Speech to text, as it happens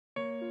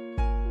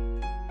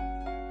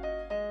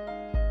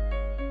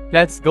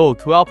Let's go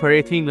to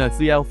operating the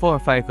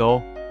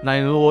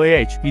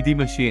ZL450-900A HDD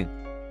machine.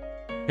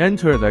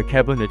 Enter the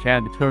cabinet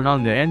and turn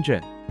on the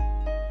engine.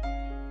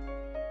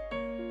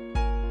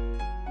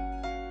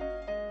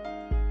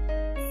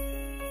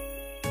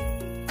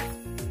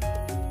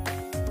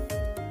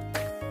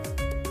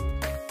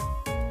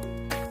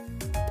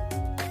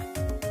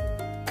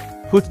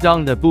 Put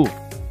down the boot.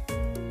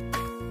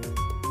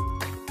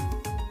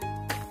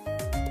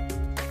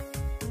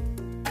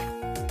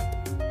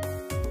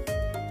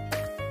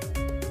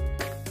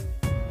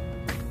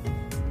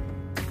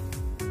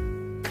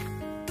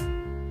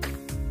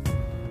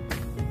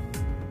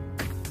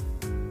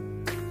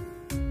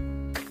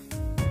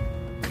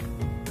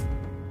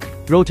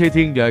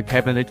 Rotating the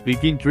cabinet,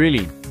 begin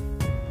drilling.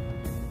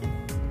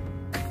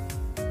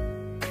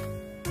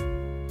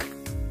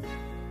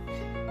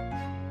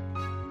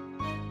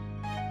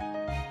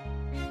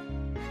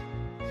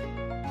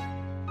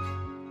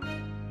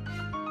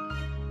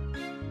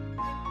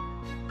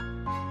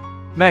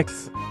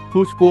 Max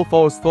push-pull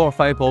force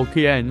 450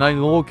 kN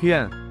 900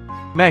 kN.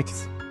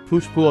 Max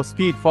push-pull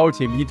speed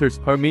 40 meters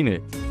per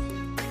minute.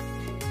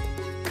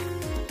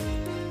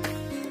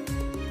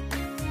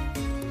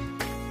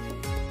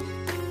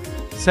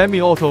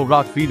 Semi-auto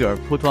rod feeder,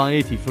 put on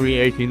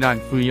 83-89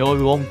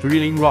 3/0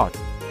 drilling rod.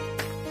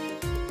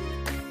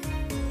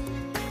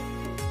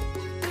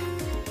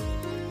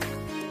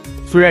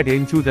 Thread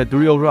into the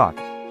drill rod.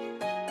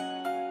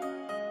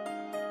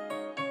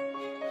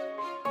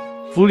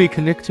 Fully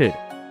connected.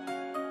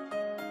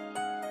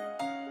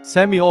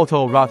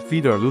 Semi-auto rod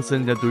feeder,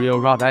 loosen the drill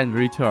rod and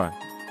return.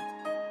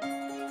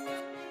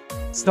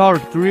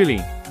 Start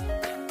drilling.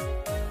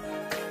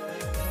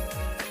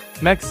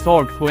 Max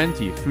torque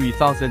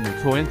 23,000 to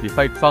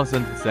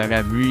 25,000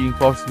 cm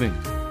reinforcement.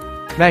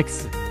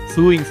 Max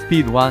swing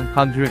speed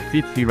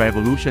 150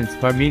 revolutions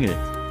per minute.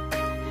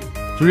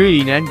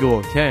 Drilling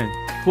angle 10,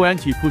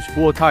 20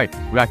 push-pull type,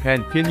 rack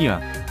and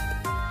pinion.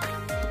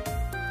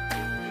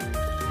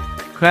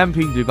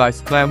 Clamping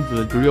device, clamp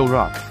the drill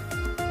rod.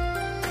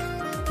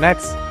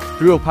 Max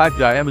drill pipe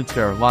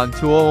diameter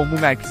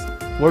 120 max,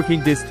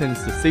 working distance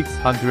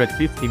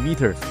 650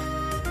 meters.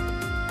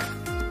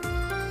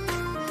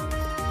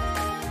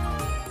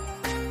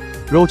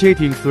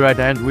 Rotating thread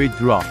and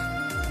withdraw.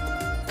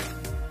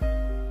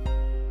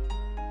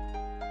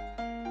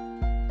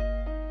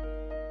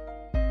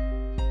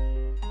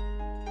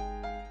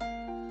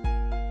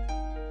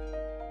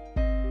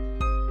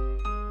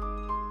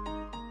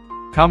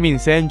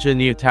 Cummins engine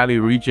Italy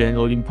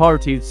regional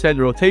imported set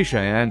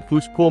rotation and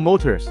push-pull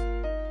motors.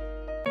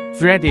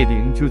 Threaded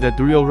into the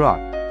drill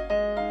rod.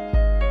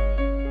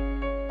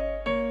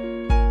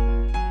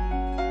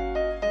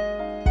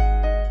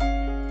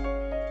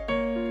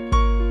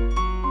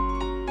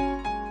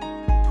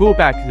 Pull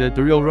back the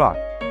drill rod.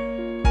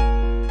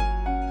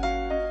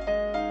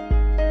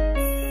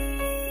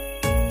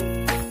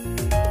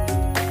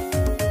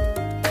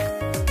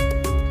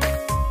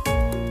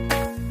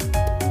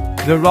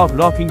 The rod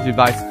locking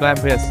device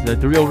clamps the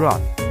drill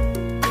rod.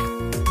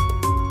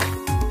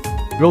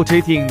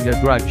 Rotating the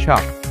drive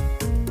shaft.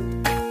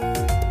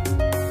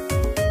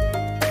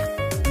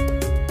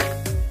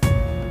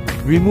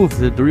 Remove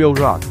the drill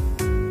rod.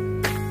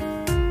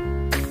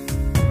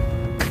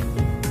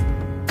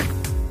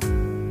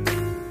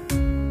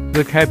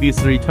 The cab is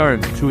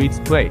returned to its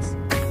place.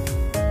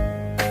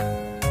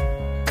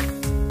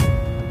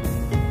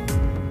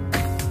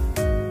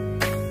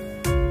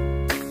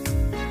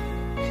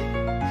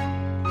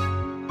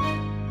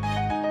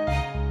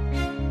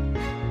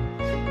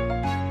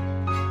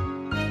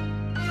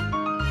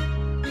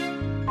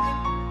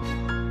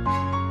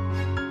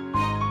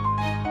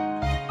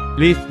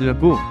 Lift the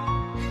boom.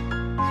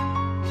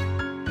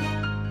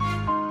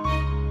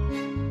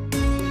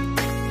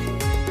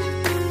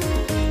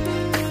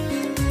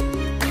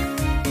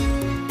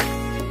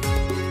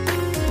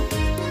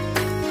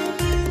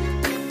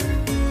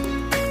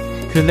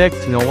 Connect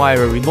the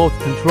wire remote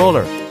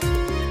controller.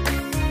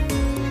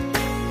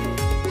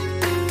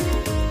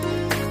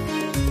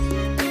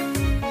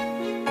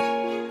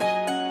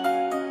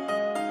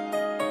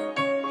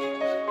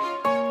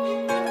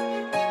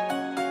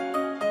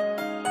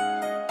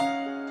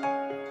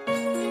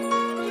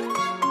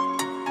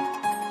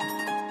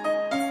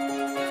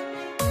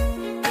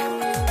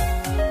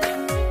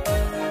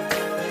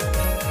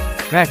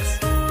 Max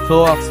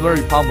flow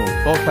auxiliary pump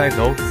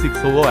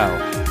 450-600L.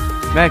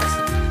 Max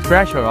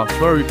pressure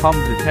auxiliary pump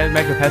 10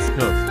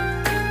 megapascals.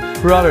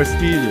 Propeller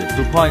speed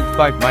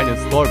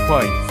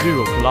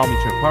 2.5-4.0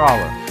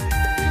 km/h.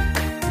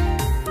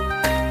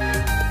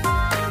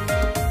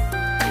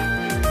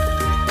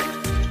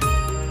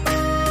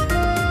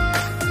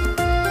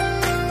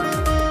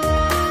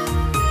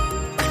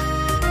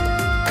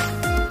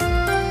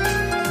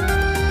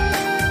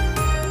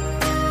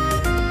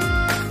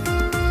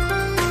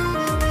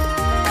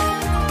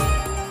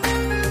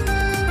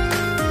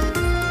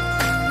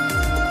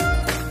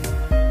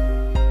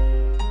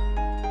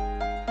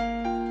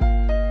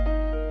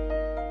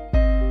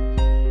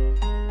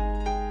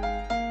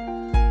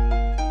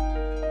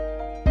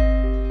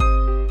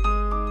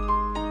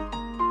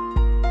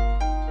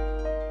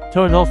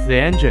 Turn off the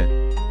engine.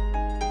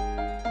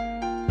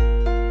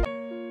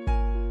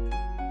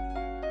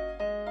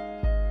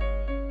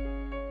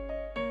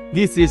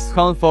 This is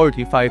ZLCONN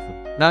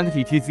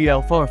 45T-90T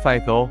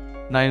ZL450-900A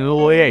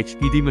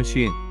HDD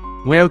machine.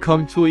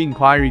 Welcome to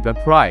inquiry the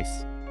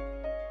price.